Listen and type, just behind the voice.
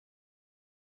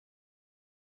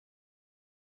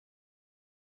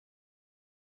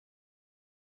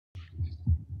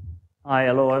Hi,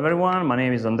 hello everyone. My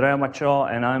name is Andrea Macciò,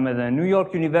 and I'm at the New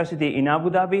York University in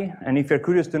Abu Dhabi. And if you're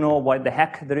curious to know why the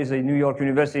heck there is a New York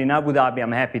University in Abu Dhabi,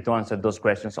 I'm happy to answer those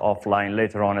questions offline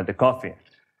later on at the coffee.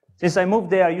 Since I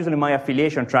moved there, usually my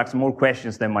affiliation attracts more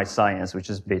questions than my science, which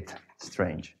is a bit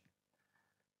strange.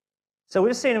 So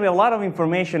we're seeing we have a lot of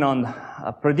information on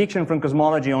prediction from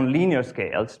cosmology on linear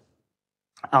scales,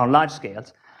 on large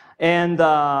scales. And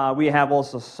we have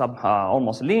also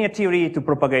almost linear theory to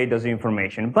propagate this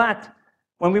information. But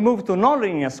when we move to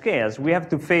nonlinear scales, we have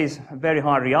to face a very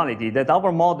hard reality that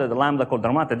our model, the Lambda called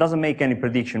dark matter, doesn't make any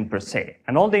prediction per se.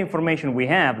 And all the information we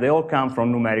have, they all come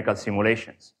from numerical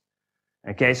simulations.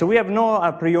 Okay, so we have no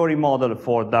a priori model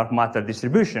for dark matter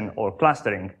distribution or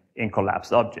clustering in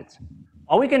collapsed objects.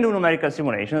 Or we can do numerical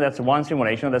simulation. That's one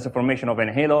simulation. That's the formation of an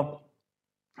halo.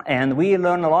 And we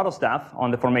learn a lot of stuff on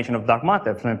the formation of dark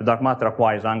matter. For example, dark matter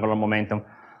acquires angular momentum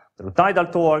through tidal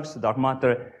torques. Dark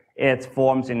matter, it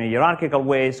forms in a hierarchical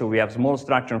way, so we have small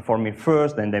structure forming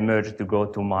first, then they merge to go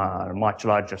to much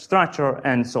larger structure,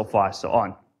 and so far, so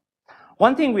on.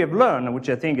 One thing we have learned, which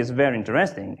I think is very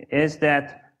interesting, is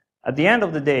that at the end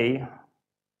of the day,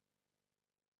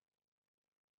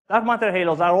 dark matter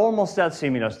halos are almost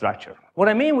self-similar structure. What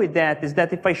I mean with that is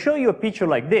that if I show you a picture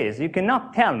like this, you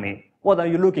cannot tell me what are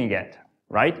you looking at,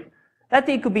 right? That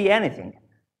thing could be anything.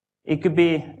 It could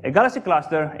be a galaxy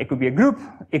cluster, it could be a group,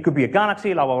 it could be a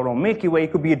galaxy like our own Milky Way,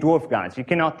 it could be a dwarf galaxy. You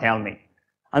cannot tell me.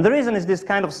 And the reason is this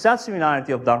kind of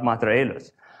self-similarity of dark matter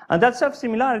halos. And that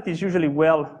self-similarity is usually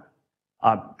well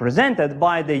presented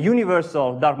by the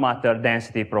universal dark matter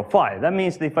density profile. That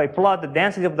means that if I plot the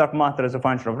density of dark matter as a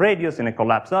function of radius in a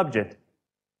collapsed object,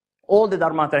 all the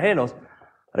dark matter halos,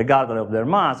 regardless of their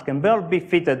mass, can well be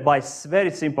fitted by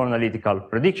very simple analytical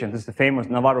prediction. This is the famous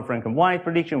Navarro-Franken-White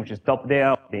prediction, which is top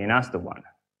there, the Inasto one.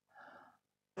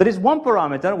 There is one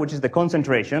parameter, which is the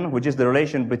concentration, which is the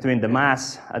relation between the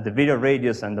mass at the virial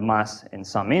radius and the mass in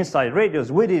some inside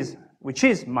radius, which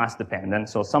is mass dependent,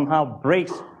 so somehow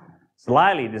breaks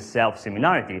slightly the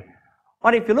self-similarity.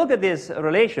 But if you look at this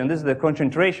relation, this is the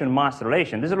concentration-mass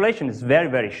relation. This relation is very,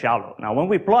 very shallow. Now, when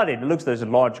we plot it, it looks there's a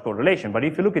large correlation. But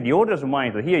if you look at the orders of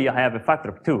magnitude, here you have a factor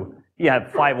of 2. You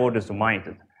have 5 orders of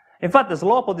magnitude. In fact, the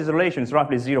slope of this relation is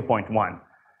roughly 0.1.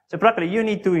 So practically, you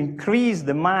need to increase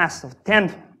the mass of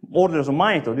 10 orders of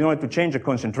magnitude in order to change the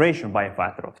concentration by a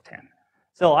factor of 10.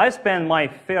 So I spend my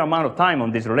fair amount of time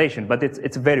on this relation, but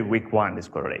it's a very weak one, this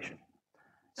correlation.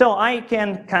 So I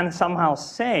can somehow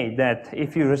say that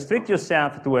if you restrict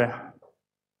yourself to a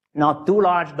not too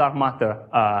large dark matter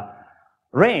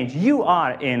range, you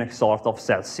are in a sort of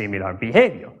self-similar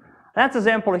behavior. That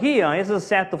example here is a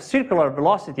set of circular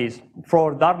velocities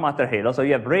for dark matter halos. So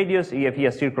you have radius, you have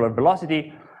here circular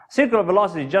velocity. Circular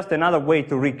velocity is just another way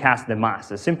to recast the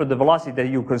mass. It's simply the velocity that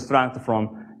you construct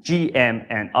from G, M,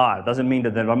 and R. Doesn't mean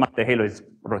that the dark matter halo is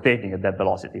rotating at that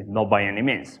velocity, not by any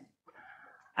means.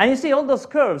 And you see all those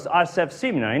curves are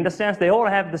self-similar in the sense they all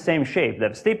have the same shape. They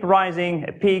have steep rising,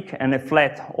 a peak, and a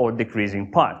flat or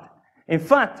decreasing part. In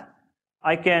fact,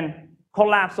 I can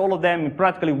collapse all of them in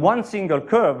practically one single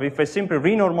curve if I simply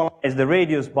renormalize the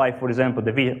radius by, for example,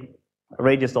 the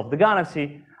radius of the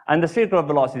galaxy and the circular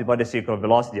velocity by the circular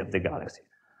velocity of the galaxy.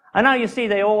 And now you see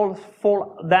they all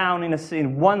fall down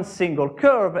in one single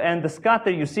curve, and the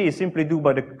scatter you see is simply due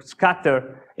by the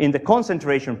scatter in the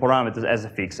concentration parameters as a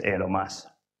fixed halo mass.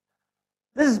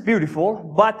 This is beautiful,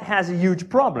 but has a huge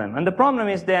problem. And the problem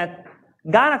is that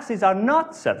galaxies are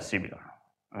not self-similar.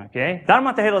 Okay? Dark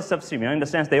matter halos are self-similar in the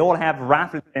sense they all have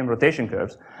roughly the same rotation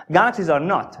curves. Galaxies are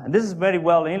not. And this is very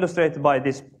well illustrated by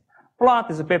this plot.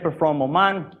 This is a paper from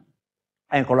Oman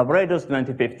and collaborators,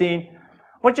 2015.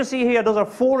 What you see here, those are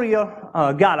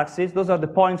Fourier galaxies. Those are the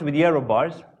points with the arrow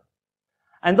bars.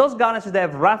 And those galaxies, they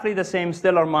have roughly the same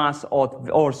stellar mass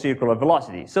or circular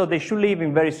velocity. So they should live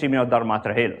in very similar dark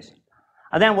matter halos.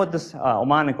 And then what the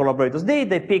Oman and collaborators did,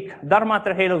 they pick dark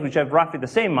matter halos which have roughly the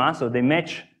same mass, so they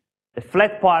match the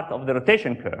flat part of the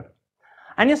rotation curve.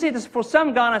 And you see this for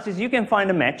some galaxies, you can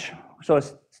find a match, so a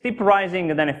steep rising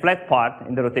and then a flat part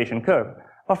in the rotation curve.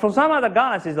 But for some other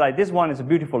galaxies, like this one is a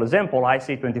beautiful example, IC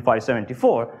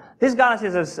 2574, this galaxy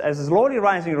has a slowly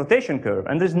rising rotation curve,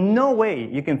 and there's no way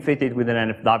you can fit it with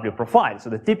an NFW profile, so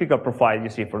the typical profile you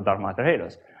see for dark matter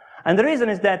halos. And the reason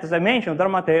is that, as I mentioned,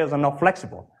 dark matter halos are not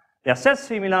flexible. They are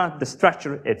self-similar, the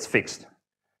structure, it's fixed.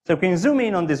 So we can zoom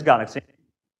in on this galaxy.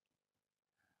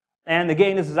 And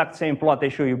again, this is the exact same plot I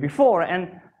showed you before.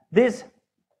 And this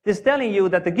is telling you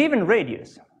that the given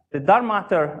radius, the dark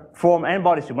matter form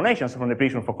n-body simulations from the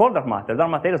prediction for cold dark matter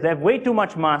halos, they have way too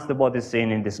much mass than what is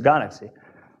seen in this galaxy.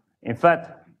 In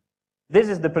fact, this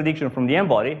is the prediction from the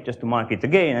n-body, just to mark it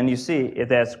again. And you see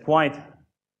it has quite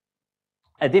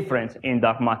a difference in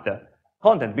dark matter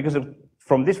content, because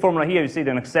from this formula here, you see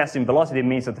that an excess in velocity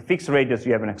means that the fixed radius,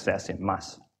 you have an excess in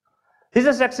mass.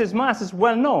 This excess mass is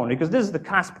well known, because this is the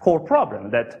cusp core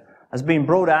problem that has been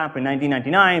brought up in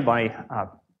 1999 by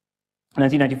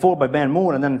 1994 by Ben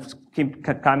Moore, and then keep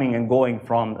coming and going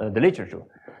from the literature.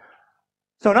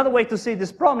 So another way to see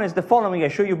this problem is the following. I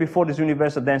showed you before this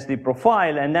universal density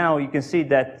profile, and now you can see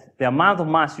that the amount of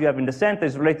mass you have in the center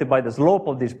is related by the slope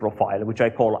of this profile, which I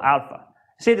call alpha.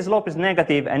 See, the slope is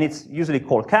negative, and it's usually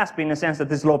called cusp in the sense that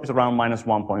the slope is around minus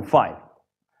 1.5.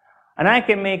 And I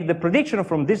can make the prediction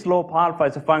from this slope alpha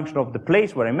as a function of the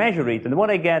place where I measure it, and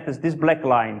what I get is this black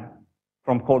line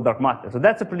from cold dark matter. So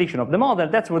that's a prediction of the model.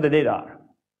 That's where the data are.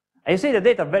 And you see the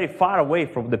data are very far away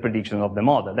from the prediction of the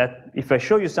model. That if I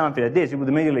show you something like this, you would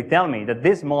immediately tell me that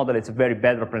this model is a very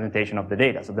bad representation of the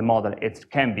data. So the model, it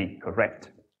can be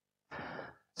correct.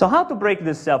 So how to break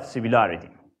this self-similarity?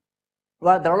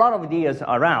 Well, there are a lot of ideas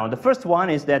around. The first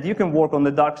one is that you can work on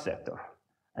the dark sector.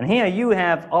 And here you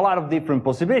have a lot of different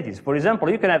possibilities. For example,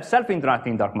 you can have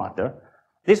self-interacting dark matter.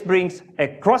 This brings a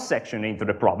cross-section into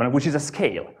the problem, which is a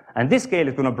scale. And this scale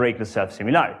is going to break the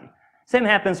self-similarity. Same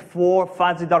happens for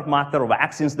fuzzy dark matter or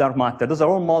Aseem's dark matter. Those are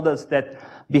all models that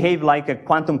behave like a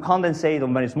quantum condensate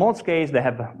on very small scales. They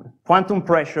have quantum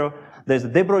pressure. There's the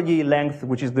de Broglie length,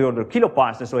 which is the order of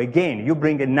kiloparsecs. So again, you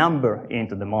bring a number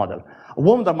into the model. A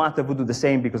warm dark matter would do the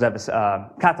same because it has a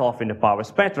cutoff in the power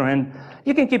spectrum. And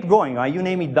you can keep going. Right? You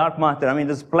name it dark matter. I mean,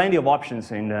 there's plenty of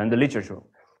options in the literature.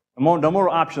 The more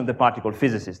options the particle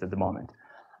physicists at the moment.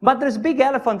 But there's a big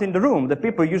elephant in the room that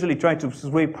people usually try to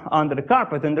sweep under the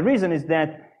carpet, and the reason is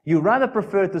that you rather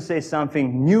prefer to say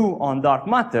something new on dark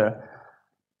matter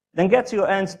than get your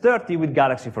hands dirty with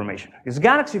galaxy formation. Because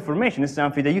galaxy formation is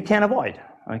something that you can't avoid,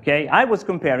 okay? I was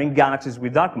comparing galaxies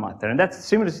with dark matter, and that's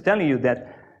similar to telling you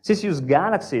that since you use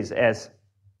galaxies as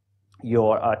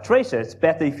your tracer, it's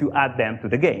better if you add them to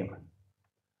the game.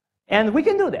 And we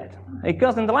can do that,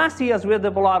 because in the last years we have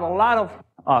developed a lot of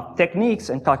techniques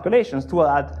and calculations to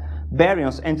add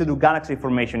baryons and to do galaxy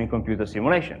formation in computer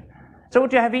simulation. So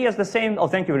what you have here is the same, oh,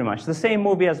 thank you very much, the same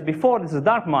movie as before. This is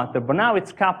dark matter, but now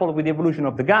it's coupled with the evolution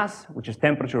of the gas, which is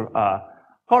temperature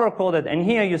color-coded, and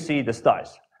here you see the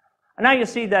stars. And now you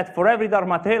see that for every dark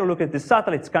matter halo, look at the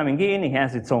satellites coming in, it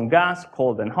has its own gas,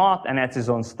 cold and hot, and has its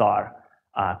own star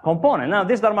component. Now,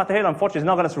 this dark matter halo, unfortunately, is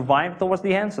not going to survive towards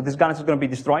the end, so this galaxy is going to be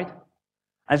destroyed.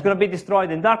 And it's going to be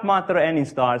destroyed in dark matter and in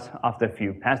stars after a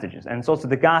few passages. And so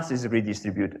the gas is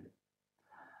redistributed.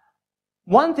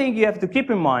 One thing you have to keep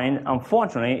in mind,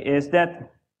 unfortunately, is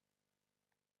that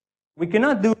we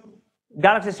cannot do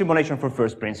galaxy simulation for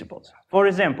first principles. For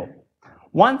example,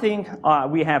 one thing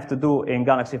we have to do in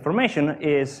galaxy formation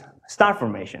is star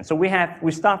formation. So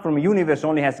we start from a universe that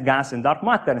only has gas and dark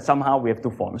matter, and somehow we have to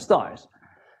form stars.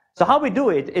 So how we do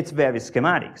it, it's very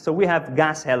schematic. So we have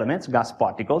gas elements, gas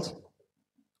particles.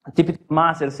 A typical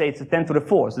mass, let's say it's a 10 to the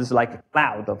 4th. This is like a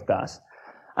cloud of gas.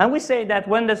 And we say that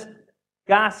when this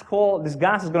gas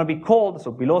is going to be cold, so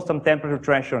below some temperature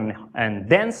threshold and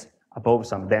dense, above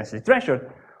some density threshold,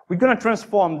 we're going to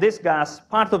transform this gas,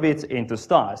 part of it, into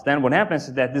stars. Then what happens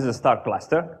is that this is a star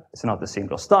cluster. It's not a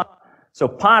single star. So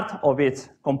part of its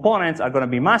components are going to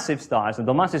be massive stars, and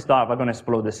the massive stars are going to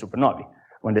explode as supernovae.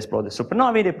 When they explode the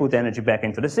supernovae, they put energy back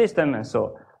into the system, and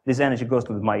so this energy goes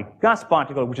to my gas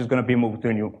particle, which is going to be moved to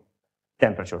a new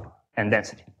temperature and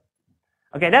density.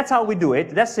 Okay, that's how we do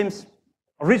it. That seems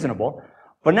reasonable,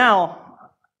 but now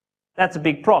that's a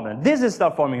big problem. This is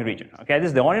star-forming region. Okay, this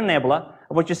is the Orion Nebula.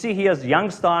 What you see here is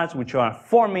young stars which are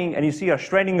forming, and you see are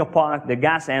shredding apart the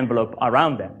gas envelope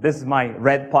around them. This is my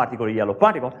red particle, yellow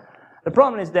particle. The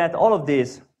problem is that all of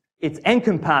this, it's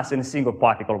encompassed in a single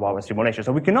particle of our simulation.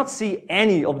 So we cannot see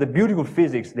any of the beautiful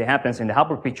physics that happens in the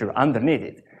Hubble picture underneath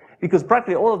it, because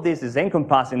practically all of this is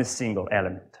encompassed in a single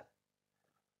element.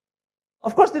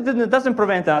 Of course, it doesn't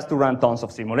prevent us to run tons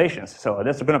of simulations. So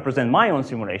that's going to present my own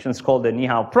simulation. It's called the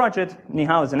NIHAO project.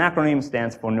 NIHAO is an acronym,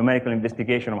 stands for Numerical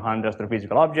Investigation of High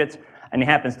Astrophysical Objects, and it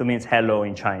happens to mean hello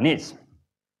in Chinese.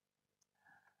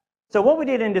 So what we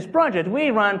did in this project,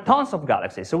 we ran tons of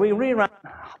galaxies. So we rerun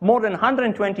more than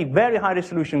 120 very high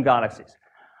resolution galaxies.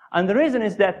 And the reason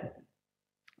is that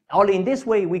only in this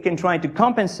way we can try to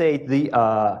compensate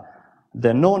the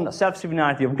known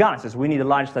self-similarity of galaxies. We need a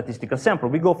large statistical sample.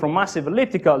 We go from massive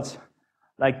ellipticals,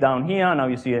 like down here, now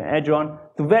you see an edge on,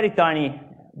 to very tiny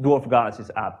dwarf galaxies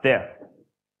up there.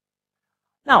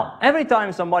 Now, every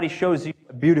time somebody shows you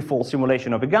a beautiful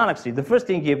simulation of a galaxy, the first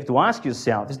thing you have to ask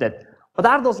yourself is that, but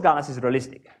are those galaxies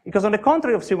realistic? Because on the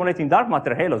contrary of simulating dark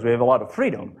matter halos, we have a lot of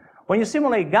freedom. When you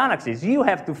simulate galaxies, you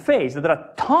have to face that there are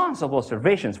tons of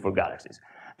observations for galaxies.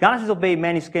 Galaxies obey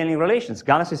many scaling relations.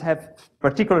 Galaxies have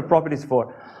particular properties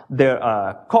for their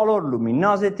color,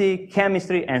 luminosity,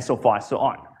 chemistry, and so far, so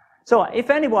on. So if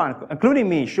anyone, including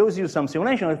me, shows you some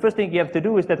simulation, the first thing you have to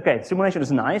do is that, okay, simulation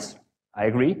is nice, I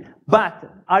agree, but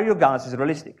are your galaxies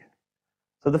realistic?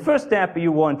 So the first step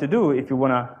you want to do, if you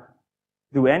want to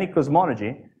do any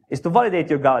cosmology, is to validate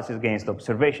your galaxies against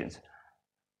observations.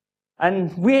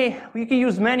 And we can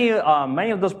use many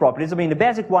of those properties. I mean, the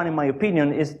basic one, in my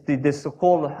opinion, is the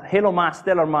so-called halo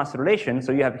mass-stellar mass relation.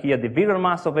 So you have here the virial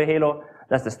mass of a halo.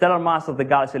 That's the stellar mass of the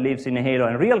galaxy lives in a halo.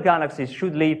 And real galaxies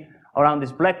should live around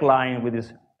this black line with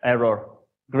this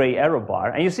gray arrow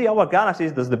bar. And you see our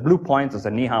galaxies, there's the blue points, those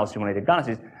are Nihao simulated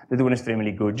galaxies, they do an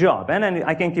extremely good job. And then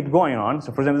I can keep going on.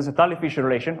 So for example, there's a totally Fisher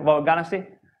relation of our galaxy.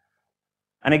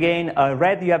 And again,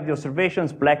 red, you have the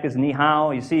observations, black is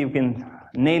Nihao. You see, you can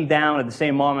nail down at the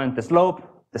same moment the slope,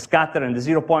 the scatter, and the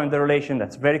 0 point of the relation.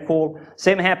 That's very cool.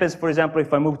 Same happens, for example,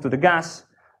 if I move to the gas.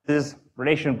 This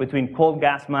relation between cold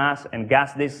gas mass and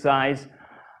gas disk size.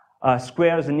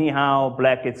 Squares Nihao,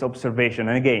 black, it's observation.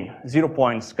 And again, 0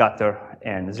 point scatter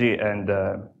and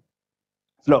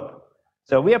slope.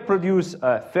 So we have produced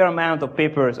a fair amount of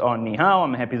papers on Nihao.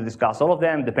 I'm happy to discuss all of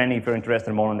them, depending if you're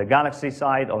interested more on the galaxy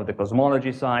side or the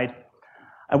cosmology side.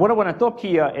 And what I want to talk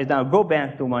here is now go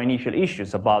back to my initial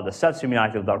issues about the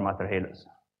self-similarity of dark matter halos.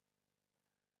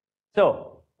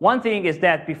 So one thing is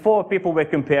that before people were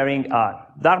comparing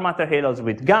dark matter halos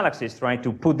with galaxies, trying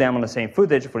to put them on the same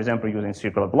footage, for example, using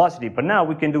circular velocity. But now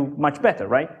we can do much better,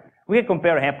 right? We can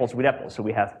compare apples with apples. So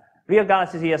we have real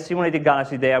galaxies here, simulated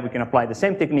galaxies there. We can apply the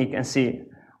same technique and see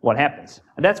what happens.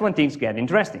 And that's when things get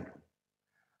interesting.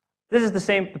 This is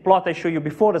the plot I showed you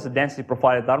before. There's a density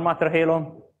profiled dark matter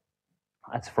halo.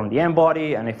 That's from the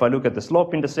M-body. And if I look at the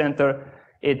slope in the center,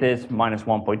 it is minus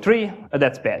 1.3.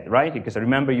 That's bad, right? Because I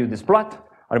remember you this plot.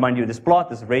 I remind you this plot,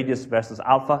 this radius versus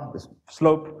alpha, this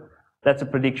slope. That's a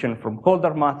prediction from cold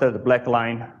dark matter, the black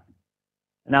line.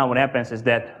 Now what happens is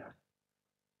that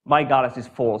my galaxy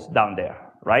falls down there,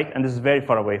 right? And this is very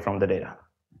far away from the data.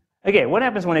 Okay, what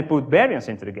happens when I put baryons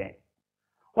into the game?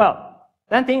 Well,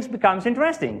 then things becomes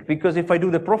interesting, because if I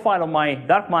do the profile of my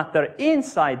dark matter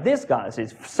inside this galaxy,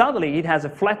 suddenly it has a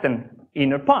flattened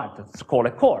inner part. It's called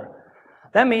a core.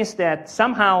 That means that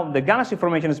somehow the galaxy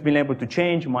formation has been able to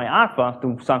change my alpha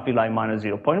to something like minus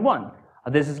 0.1.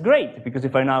 This is great, because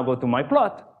if I now go to my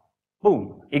plot,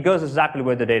 boom, it goes exactly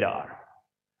where the data are.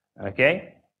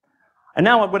 Okay? And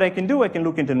now what I can do, I can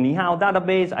look into the Nihao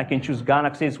database. I can choose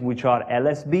galaxies which are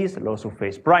LSBs, low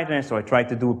surface brightness. So I try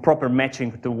to do proper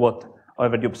matching to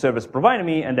whatever the observers provided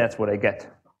me, and that's what I get.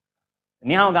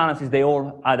 Nihao galaxies, they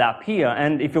all add up here.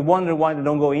 And if you wonder why they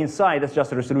don't go inside, that's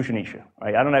just a resolution issue,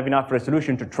 right? I don't have enough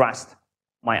resolution to trust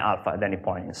my alpha at any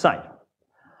point inside.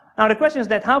 Now the question is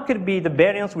that how could it be the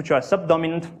baryons, which are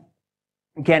subdominant,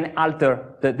 can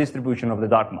alter the distribution of the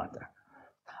dark matter?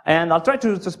 And I'll try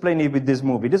to explain it with this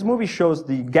movie. This movie shows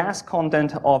the gas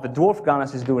content of a dwarf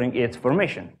galaxies during its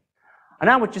formation. And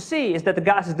now what you see is that the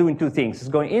gas is doing two things. It's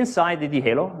going inside the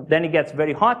halo, then it gets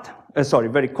very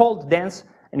very cold, dense,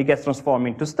 and it gets transformed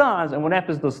into stars. And what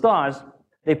happens to those stars,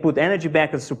 they put energy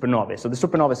back as supernovae. So the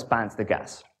supernova expands the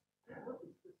gas.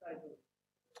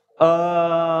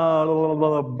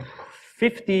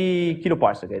 50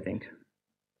 kiloparsec, I think.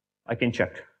 I can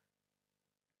check.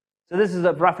 So this is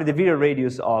roughly the virial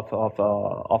radius of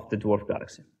the dwarf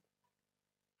galaxy.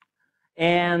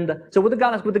 And so what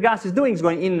the gas is doing is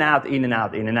going in and out, in and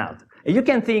out, in and out. And you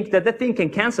can think that thing can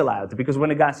cancel out, because when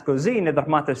the gas goes in, the dark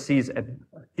matter sees a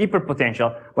deeper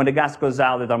potential. When the gas goes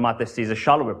out, the dark matter sees a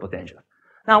shallower potential.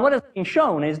 Now, what has been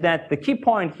shown is that the key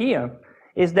point here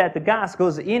is that the gas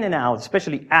goes in and out,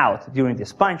 especially out during the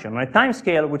expansion, on a time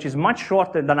scale which is much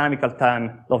shorter than dynamical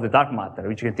time of the dark matter,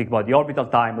 which you can think about the orbital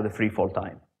time or the free fall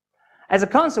time. As a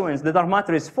consequence, the dark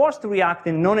matter is forced to react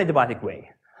in a non-adiabatic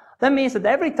way. That means that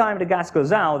every time the gas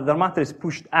goes out, the dark matter is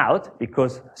pushed out,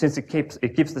 because since it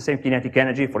keeps the same kinetic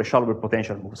energy for a shallower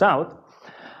potential moves out.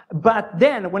 But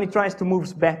then when it tries to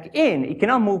move back in, it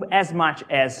cannot move as much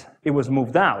as it was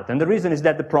moved out. And the reason is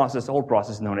that the whole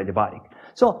process is non-adiabatic.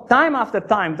 So time after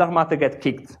time, dark matter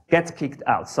gets kicked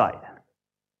outside.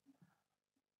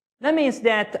 That means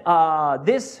that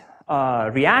this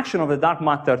reaction of the dark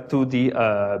matter to the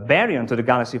baryon, to the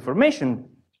galaxy formation,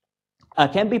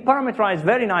 can be parameterized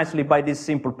very nicely by this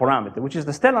simple parameter, which is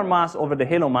the stellar mass over the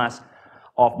halo mass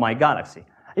of my galaxy.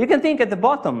 You can think at the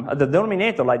bottom, at the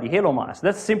denominator, like the halo mass,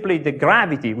 that's simply the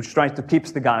gravity which tries to keep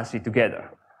the galaxy together,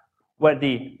 where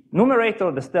the numerator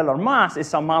of the stellar mass is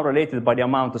somehow related by the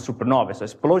amount of supernovae, so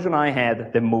explosion I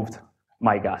had that moved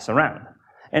my gas around.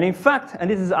 And in fact, and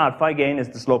this is alpha, again, is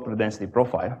the slope of the density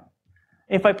profile.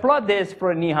 If I plot this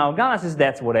for near-Hao galaxies,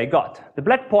 that's what I got. The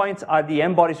black points are the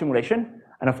M-body simulation,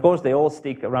 and of course they all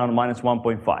stick around minus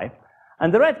 1.5.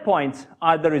 And the red points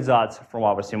are the results from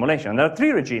our simulation. There are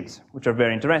three regimes, which are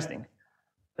very interesting.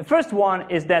 The first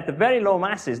one is that the very low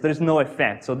masses, there is no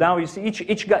effect. So now you see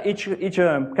each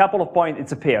couple of points,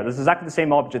 it's a pair. This is exactly the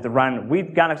same object that run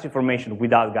with galaxy formation,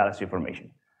 without galaxy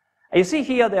formation. And you see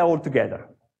here they're all together.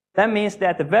 That means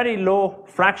that the very low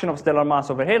fraction of stellar mass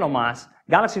over halo mass,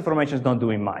 galaxy formation is not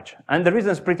doing much. And the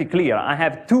reason is pretty clear. I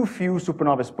have too few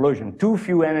supernova explosion, too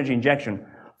few energy injection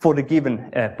for the given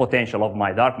potential of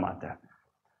my dark matter.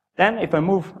 Then if I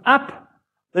move up,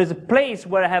 there's a place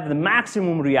where I have the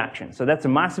maximum reaction. So that's the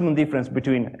maximum difference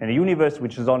between a universe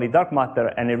which is only dark matter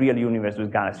and a real universe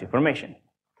with galaxy formation.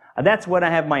 And that's where I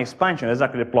have my expansion,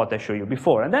 exactly the plot I showed you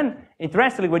before. And then,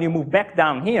 interestingly, when you move back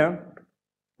down here,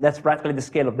 that's practically the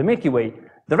scale of the Milky Way.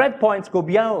 The red points go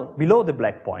below the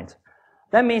black points.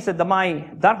 That means that my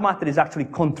dark matter is actually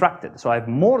contracted. So I have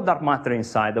more dark matter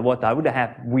inside than what I would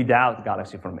have without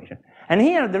galaxy formation. And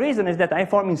here, the reason is that I'm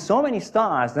forming so many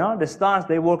stars. Now the stars,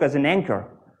 they work as an anchor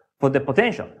for the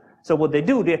potential. So what they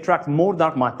do, they attract more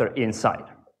dark matter inside.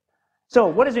 So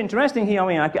what is interesting here, I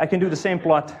mean, I can do the same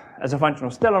plot as a function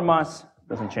of stellar mass.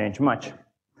 Doesn't change much.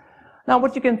 Now,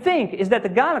 what you can think is that the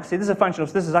galaxy, this is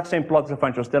the exact same plot as a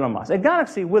function of stellar mass. A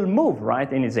galaxy will move,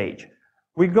 right, in its age.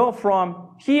 We go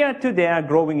from here to there,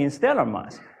 growing in stellar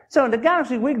mass. So the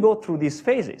galaxy will go through these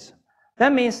phases.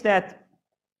 That means that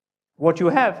what you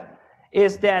have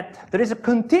is that there is a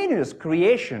continuous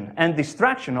creation and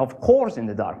destruction of cores in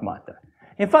the dark matter.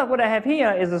 In fact, what I have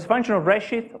here is this function of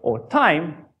redshift, or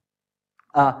time,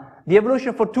 the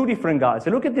evolution for two different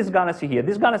galaxies. Look at this galaxy here.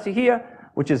 This galaxy here,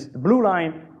 which is the blue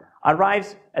line,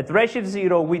 arrives at redshift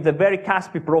 0 with a very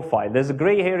Caspi profile. There's a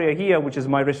gray area here, which is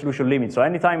my resolution limit. So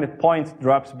anytime a point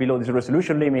drops below this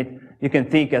resolution limit, you can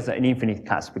think as an infinite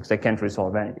Caspi, because I can't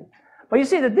resolve anything. But you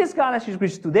see that this galaxy,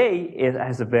 which today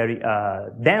has a very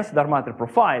dense dark matter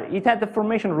profile, it had the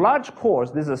formation of large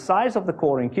cores. This is the size of the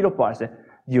core in kiloparsec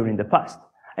during the past.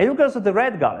 And look also at the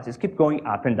red galaxies, keep going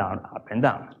up and down, up and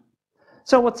down.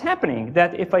 So what's happening,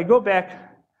 that if I go back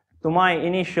to my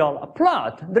initial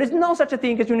plot, there is no such a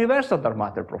thing as universal dark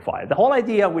matter profile. The whole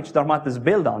idea which dark matter is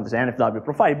built on, this NFW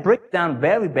profile, breaks down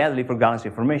very badly for galaxy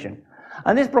formation.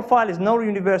 And this profile is nor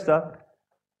universal,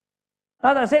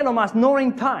 neither as halo mass, nor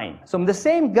in time. So the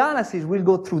same galaxies will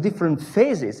go through different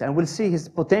phases, and we'll see his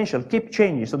potential keep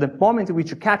changing. So the moment in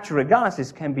which you capture a galaxy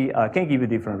can give you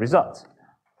different results.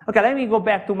 Okay, let me go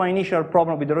back to my initial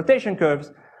problem with the rotation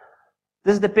curves.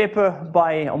 This is the paper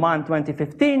by Oman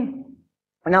 2015.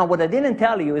 Now, what I didn't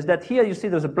tell you is that here you see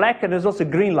there's a black and there's also a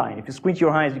green line. If you squint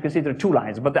your eyes, you can see there are two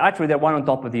lines, but actually they're one on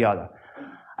top of the other.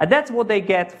 And that's what they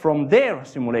get from their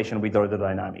simulation with order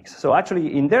dynamics. So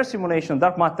actually, in their simulation,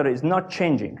 dark matter is not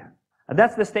changing. And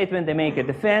that's the statement they make at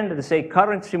the end. They say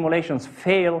current simulations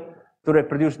fail to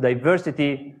reproduce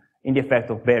diversity in the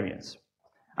effect of variance.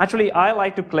 Actually, I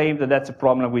like to claim that that's a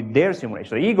problem with their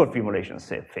simulation. The Igor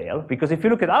simulations fail, because if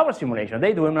you look at our simulation,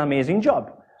 they do an amazing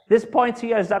job. These points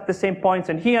here is at the same points,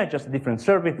 and here just a different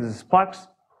survey. This is sparks.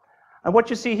 And what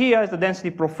you see here is the density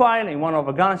profile in one of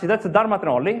a galaxy. That's a dark matter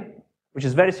only, which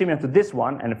is very similar to this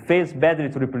one, and it fails badly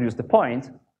to reproduce the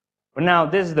point. But now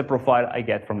this is the profile I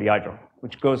get from the hydro,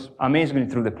 which goes amazingly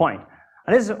through the point.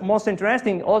 And this is most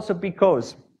interesting also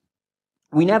because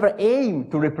we never aim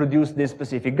to reproduce these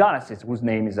specific galaxies, whose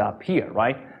name is up here,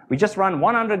 right? We just run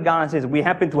 100 galaxies. We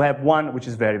happen to have one which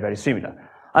is very, very similar.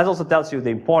 That also tells you the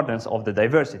importance of the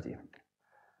diversity.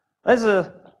 This is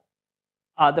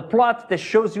the plot that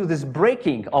shows you this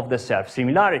breaking of the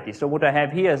self-similarity. So what I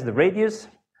have here is the radius,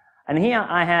 and here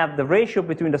I have the ratio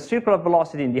between the circular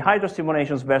velocity in the hydro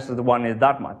simulations versus the one in the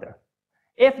dark matter.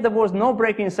 If there was no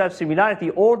breaking in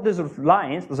self-similarity, all these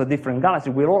lines, those are different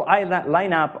galaxies, will all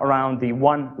line up around the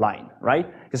one line, right?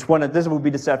 Because this would be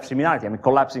the self-similarity, I mean,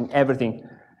 collapsing everything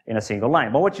in a single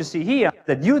line. But what you see here,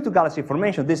 that due to galaxy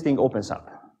formation, this thing opens up.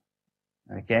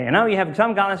 Okay, and now you have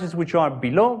some galaxies which are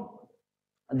below.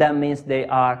 That means they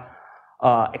are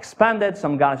expanded.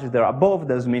 Some galaxies that are above,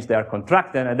 that means they are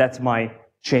contracted, and that's my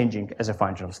changing as a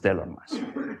function of stellar mass.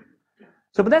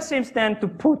 So, but that seems then to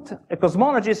put a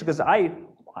cosmologist, because I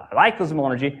like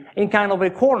cosmology, in kind of a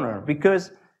corner,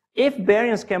 because if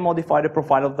baryons can modify the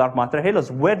profile of dark matter halos,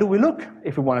 where do we look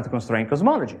if we wanted to constrain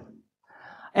cosmology?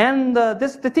 And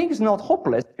the thing is not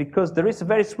hopeless, because there is a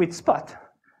very sweet spot.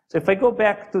 So if I go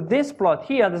back to this plot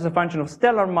here, there's a function of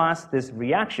stellar mass, this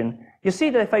reaction. You see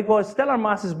that if I go stellar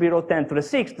mass is below 10 to the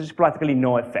 6, there's practically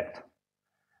no effect.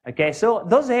 Okay, so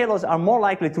those halos are more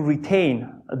likely to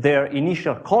retain their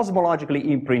initial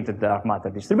cosmologically imprinted dark matter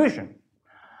distribution.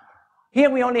 Here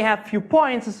we only have few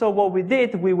points, so what we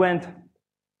did, we went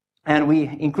and we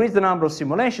increased the number of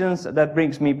simulations. That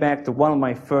brings me back to one of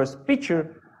my first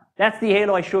picture. That's the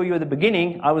halo I showed you at the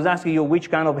beginning. I was asking you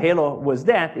which kind of halo was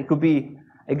that. It could be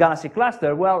a galaxy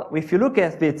cluster. Well, if you look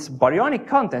at its baryonic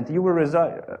content, you will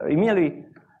immediately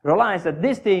realize that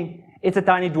this thing is a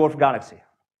tiny dwarf galaxy.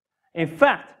 In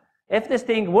fact, if this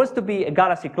thing was to be a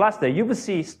galaxy cluster, you will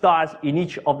see stars in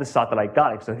each of the satellite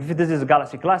galaxies. So if this is a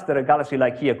galaxy cluster, a galaxy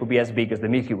like here could be as big as the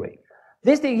Milky Way.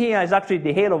 This thing here is actually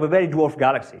the halo of a very dwarf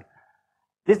galaxy.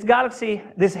 This galaxy,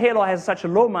 this halo has such a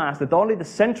low mass that only the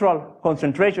central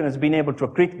concentration has been able to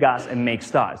accrete gas and make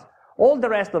stars. All the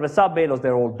rest of the subhalos,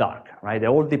 they're all dark, right? They're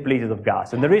all depleted of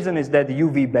gas. And the reason is that the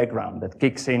UV background that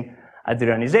kicks in at the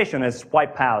reionization has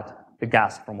wiped out the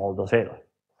gas from all those halos.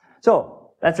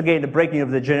 So that's again the breaking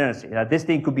of the genericity. This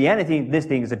thing could be anything, this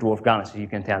thing is a dwarf galaxy, you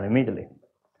can tell immediately.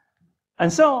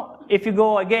 And so if you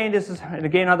go again, this is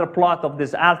again another plot of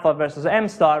this alpha versus M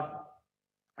star.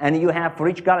 And you have, for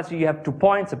each galaxy, you have 2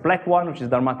 points, a black one, which is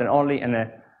dark matter only, and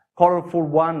a colorful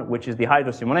one, which is the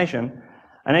hydro simulation.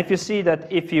 And if you see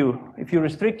that if you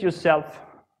restrict yourself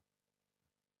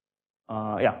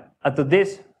to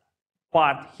this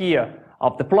part here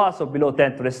of the plus of below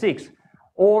 10 to the 6,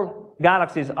 all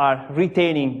galaxies are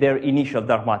retaining their initial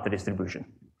dark matter distribution.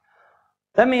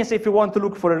 That means if you want to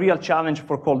look for a real challenge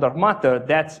for cold dark matter,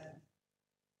 that's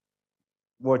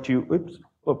what you,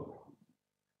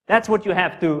 that's what you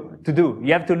have to do.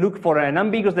 You have to look for an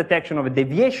ambiguous detection of a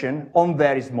deviation on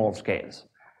very small scales.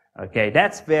 Okay,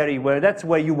 that's where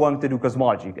you want to do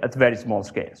cosmology, at very small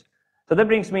scales. So that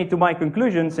brings me to my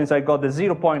conclusion. Since I got the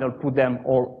 0 point, I'll put them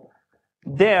all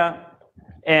there.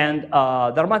 And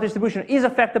dark matter distribution is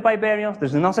affected by baryons.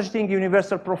 There's no such thing,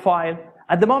 universal profile.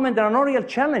 At the moment, there are no real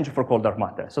challenge for cold dark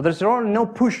matter. So there's no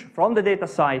push from the data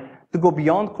side to go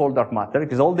beyond cold dark matter,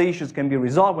 because all the issues can be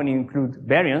resolved when you include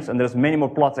baryons, and there's many more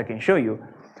plots I can show you.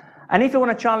 And if you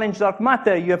want to challenge dark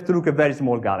matter, you have to look at very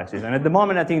small galaxies. And at the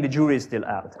moment, I think the jury is still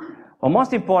out. But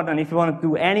most important, if you want to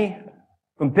do any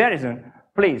comparison,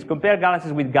 please compare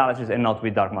galaxies with galaxies and not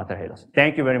with dark matter halos.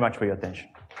 Thank you very much for your attention.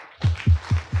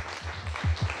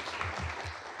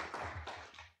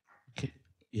 Okay,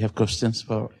 you have questions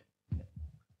for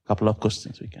a couple of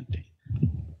questions we can take.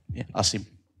 Yeah, Aseem.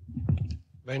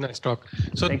 Very nice talk.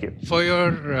 So thank you.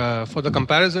 For the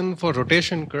comparison for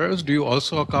rotation curves, do you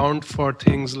also account for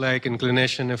things like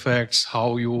inclination effects,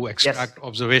 how you extract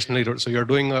observationally? So you're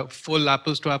doing a full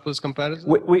apples to apples comparison?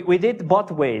 We did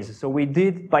both ways. So we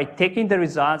did by taking the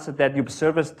results that the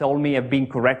observers told me have been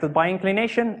corrected by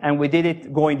inclination, and we did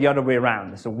it going the other way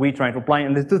around. So we try to apply,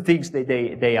 and the two things,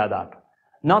 they add up.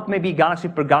 Not maybe galaxy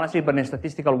per galaxy, but in a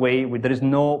statistical way where there is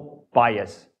no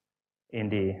bias in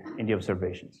the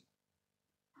observations.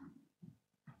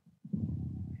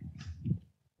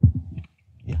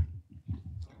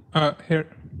 Here.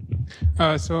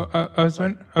 So I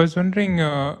was wondering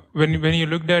when you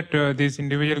looked at these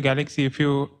individual galaxy, if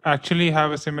you actually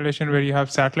have a simulation where you have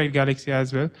satellite galaxy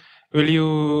as well, will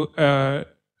you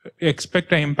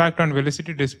expect an impact on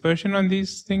velocity dispersion on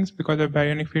these things because of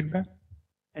baryonic feedback?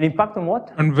 An impact on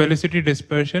what? On velocity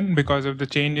dispersion because of the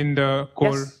change in the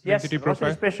core density profile?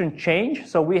 Yes, velocity dispersion change.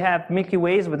 So we have Milky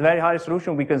Ways with very high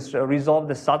resolution. We can resolve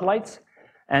the satellites.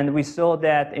 And we saw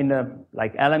that in a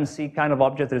like LMC kind of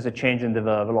object, there's a change in the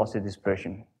velocity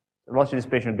dispersion. The velocity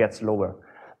dispersion gets lower.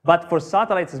 But for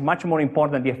satellites, it's much more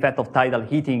important the effect of tidal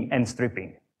heating and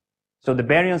stripping. So the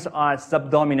baryons are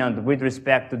subdominant with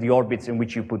respect to the orbits in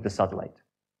which you put the satellite.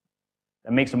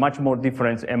 That makes a much more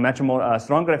difference, a much more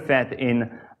stronger effect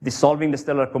in dissolving the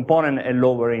stellar component and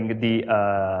lowering the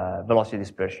velocity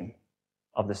dispersion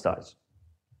of the stars.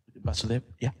 Vasudev,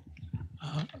 yeah.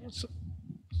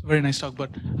 Very nice talk,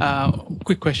 but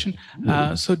quick question.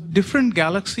 So different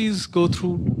galaxies go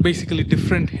through basically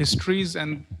different histories,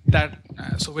 and that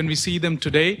so when we see them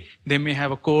today, they may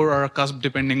have a core or a cusp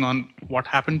depending on what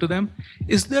happened to them.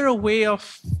 Is there a way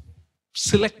of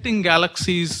selecting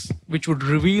galaxies which would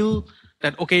reveal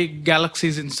that, okay,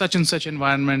 galaxies in such and such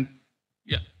environment?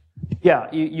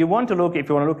 Yeah, you want to look, if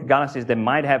you want to look at galaxies that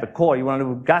might have a core, you want to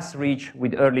look at gas rich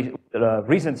with early,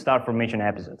 recent star formation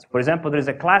episodes. For example, there is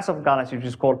a class of galaxies which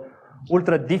is called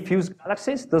ultra diffuse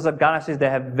galaxies. Those are galaxies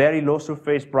that have very low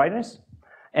surface brightness.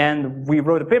 And we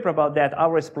wrote a paper about that.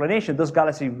 Our explanation, those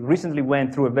galaxies recently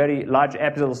went through a very large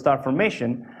episode of star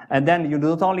formation. And then you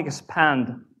not only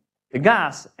expand the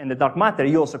gas and the dark matter,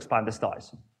 you also expand the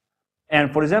stars.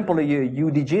 And for example,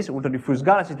 UDGs, ultra-diffuse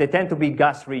galaxies, they tend to be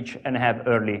gas-rich and have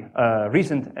early,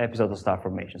 recent episodes of star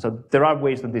formation. So there are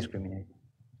ways to discriminate.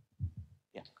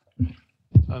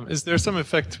 Yeah. Is there some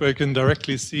effect where you can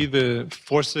directly see the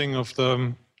forcing of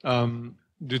the,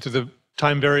 due to the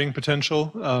time-varying potential.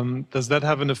 Does that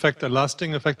have an effect, a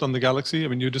lasting effect on the galaxy? I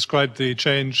mean, you described the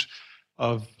change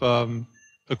of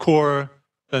the core,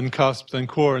 then cusp, then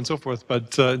core, and so forth. But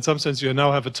in some sense, you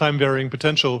now have a time-varying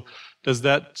potential. Does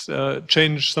that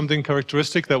change something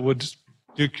characteristic that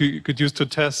you could use to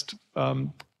test?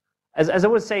 As I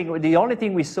was saying, the only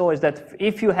thing we saw is that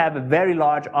if you have a very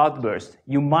large outburst,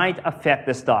 you might affect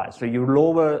the stars. So you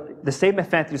lower the same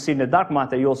effect you see in the dark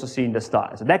matter, you also see in the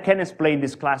stars. That can explain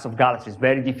this class of galaxies,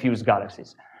 very diffuse galaxies.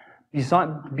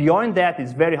 Beyond that,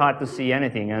 it's very hard to see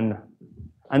anything.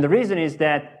 And the reason is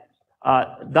that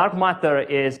dark matter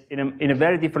is in a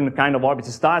very different kind of orbit.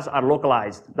 The stars are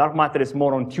localized. Dark matter is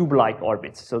more on tube-like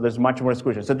orbits, so there's much more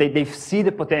exclusion. So they see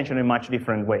the potential in a much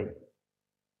different way.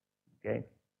 Okay.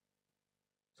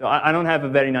 So I don't have a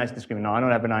very nice description now. I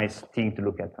don't have a nice thing to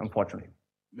look at, unfortunately.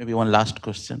 Maybe one last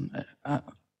question.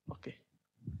 Okay.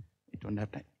 We don't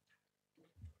have time.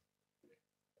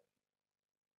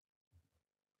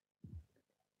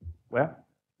 Where?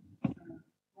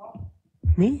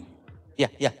 Me?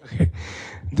 Yeah. Okay.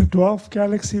 The dwarf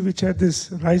galaxy, which had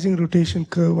this rising rotation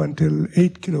curve until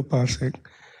 8 kiloparsec,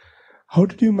 how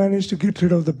did you manage to get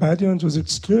rid of the baryons? Was it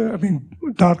stripped? I mean,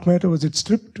 dark matter, was it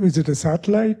stripped? Was it a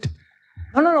satellite?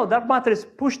 No. Dark matter is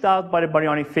pushed out by the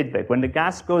baryonic feedback. When the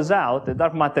gas goes out, the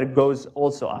dark matter goes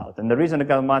also out. And the reason the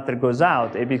dark matter goes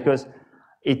out is because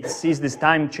it sees this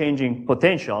time-changing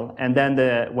potential, and then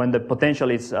when the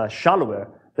potential is shallower,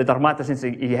 the dark matter, since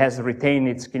it has retained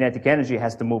its kinetic energy,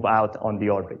 has to move out on the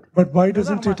orbit. But why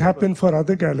doesn't it happen for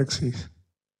other galaxies?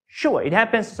 Sure, it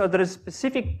happens. So there is a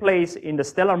specific place in the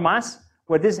stellar mass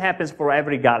where this happens for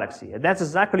every galaxy. And that's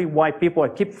exactly why people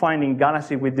keep finding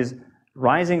galaxies with these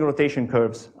rising rotation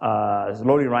curves,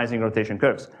 slowly rising rotation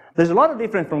curves. There's a lot of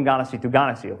difference from galaxy to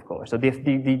galaxy, of course. So the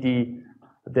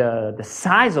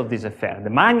size of this effect, the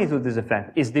magnitude of this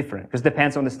effect is different because it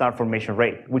depends on the star formation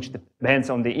rate, which depends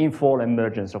on the infall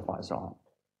emergence of and so on.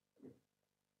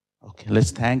 Okay,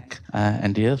 let's thank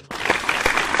Andrea.